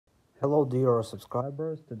Hello dear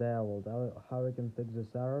subscribers, today I will tell you how you can fix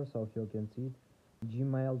this error. So if you can see it,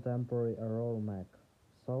 Gmail temporary error Mac.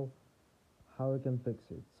 So how you can fix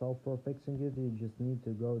it? So for fixing it you just need to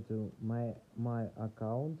go to my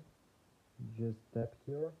account, just tap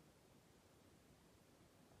here,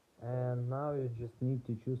 and now you just need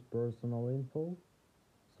to choose personal info.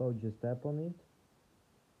 So just tap on it.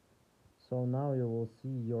 So now you will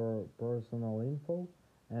see your personal info,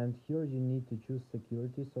 and here you need to choose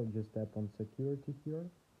security, so just tap on security here.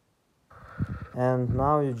 And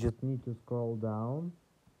now you just need to scroll down,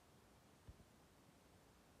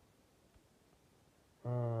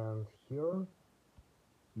 and here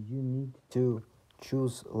you need to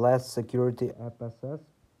choose less security FSS.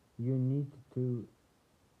 You need to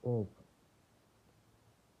off.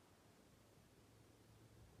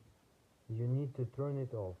 You need to turn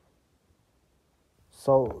it off.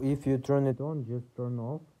 So if you turn it on, just turn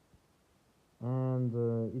off, and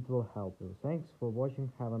it will help you. Thanks for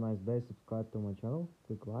watching. Have a nice day. Subscribe to my channel,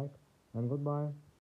 click like, and goodbye.